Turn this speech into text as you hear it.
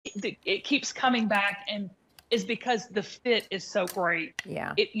it keeps coming back, and is because the fit is so great.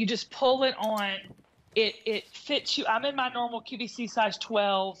 Yeah. You just pull it on. It fits you. I'm in my normal QVC size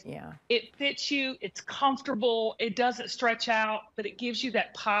 12. Yeah. It fits you. It's comfortable. It doesn't stretch out, but it gives you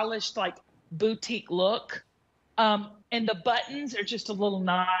that polished, like, boutique look. And the buttons are just a little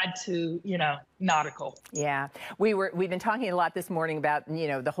nod to, nautical. Yeah. We've been talking a lot this morning about,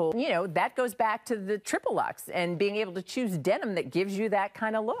 the whole, that goes back to the TripleLuxe and being able to choose denim that gives you that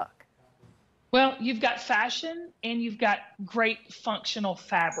kind of look. Well, you've got fashion and you've got great functional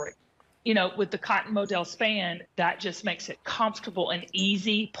fabric. With the cotton modal span, that just makes it comfortable and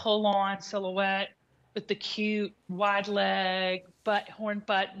easy pull-on silhouette with the cute wide leg, horn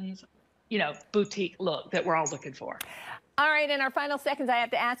buttons, boutique look that we're all looking for. All right, in our final seconds, I have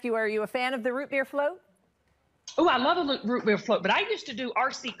to ask you, are you a fan of the root beer float? Oh, I love a root beer float, but I used to do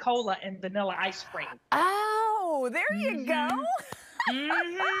RC Cola and vanilla ice cream. Oh, there you go.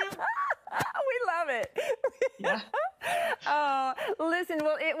 Mm-hmm. We love it. Yeah. Oh, listen,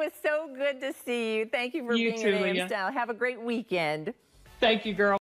 well, it was so good to see you. Thank you for being too, in AM Leah. Style. Have a great weekend. Thank you, girl.